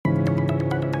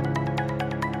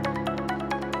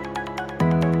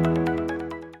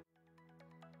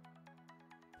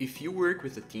If you work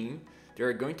with a team, there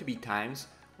are going to be times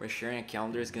where sharing a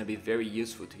calendar is going to be very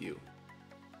useful to you.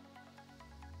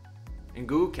 In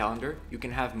Google Calendar, you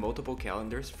can have multiple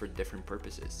calendars for different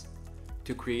purposes.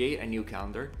 To create a new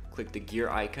calendar, click the gear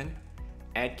icon,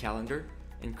 add calendar,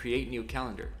 and create new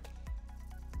calendar.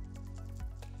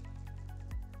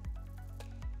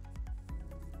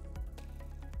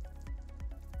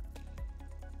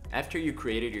 After you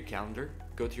created your calendar,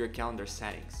 go to your calendar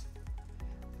settings.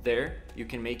 There, you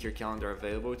can make your calendar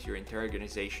available to your entire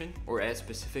organization or add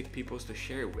specific people to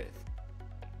share it with.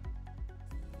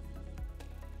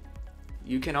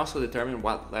 You can also determine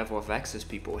what level of access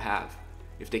people have,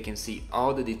 if they can see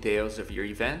all the details of your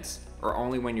events or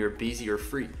only when you're busy or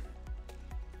free.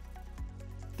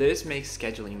 This makes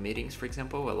scheduling meetings, for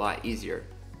example, a lot easier.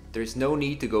 There's no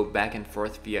need to go back and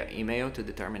forth via email to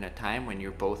determine a time when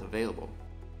you're both available.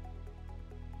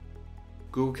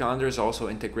 Google Calendars also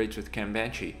integrates with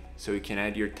Kanbanchi, so you can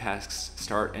add your tasks'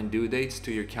 start and due dates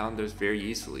to your calendars very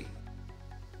easily.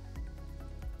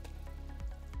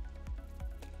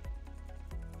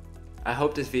 I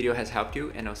hope this video has helped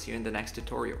you, and I'll see you in the next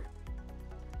tutorial.